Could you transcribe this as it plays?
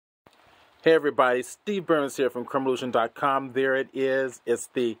Hey everybody, Steve Burns here from Criminolution.com. There it is. It's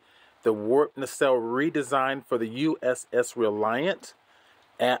the warp nacelle redesign for the USS Reliant.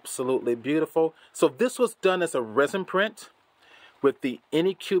 Absolutely beautiful. So this was done as a resin print with the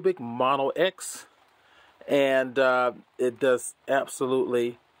Anycubic Mono X, and it does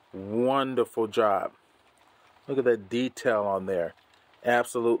absolutely wonderful job. Look at that detail on there.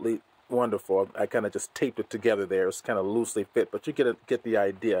 Absolutely wonderful. I kind of just taped it together there. It's kind of loosely fit, but you get the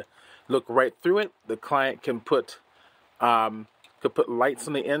idea. Look right through it. The client can put lights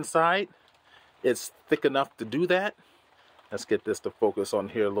on the inside. It's thick enough to do that. Let's get this to focus on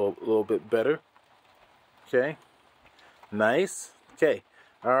here a little bit better. Okay, nice. Okay,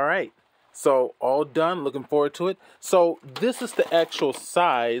 all right. So all done. Looking forward to it. So this is the actual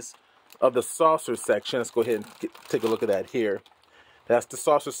size of the saucer section. Let's go ahead and take a look at that here. That's the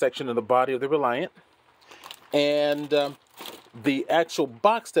saucer section of the body of the Reliant, and the actual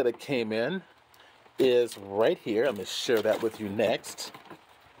box that it came in is right here. Let me share that with you next.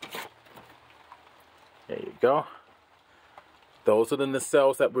 There you go. Those are the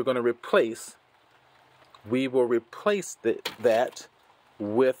nacelles that we're going to replace. We will replace that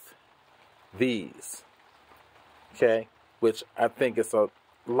with these. Okay? Which I think is a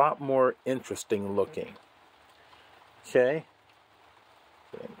lot more interesting looking. Okay?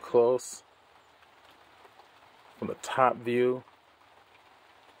 Getting close. From the top view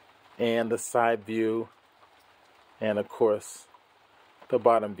and the side view and of course the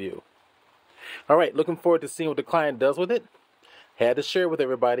bottom view. All right, looking forward to seeing what the client does with it. Had to share with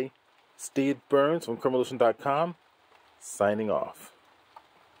everybody. Steve Burns from Criminolution.com signing off.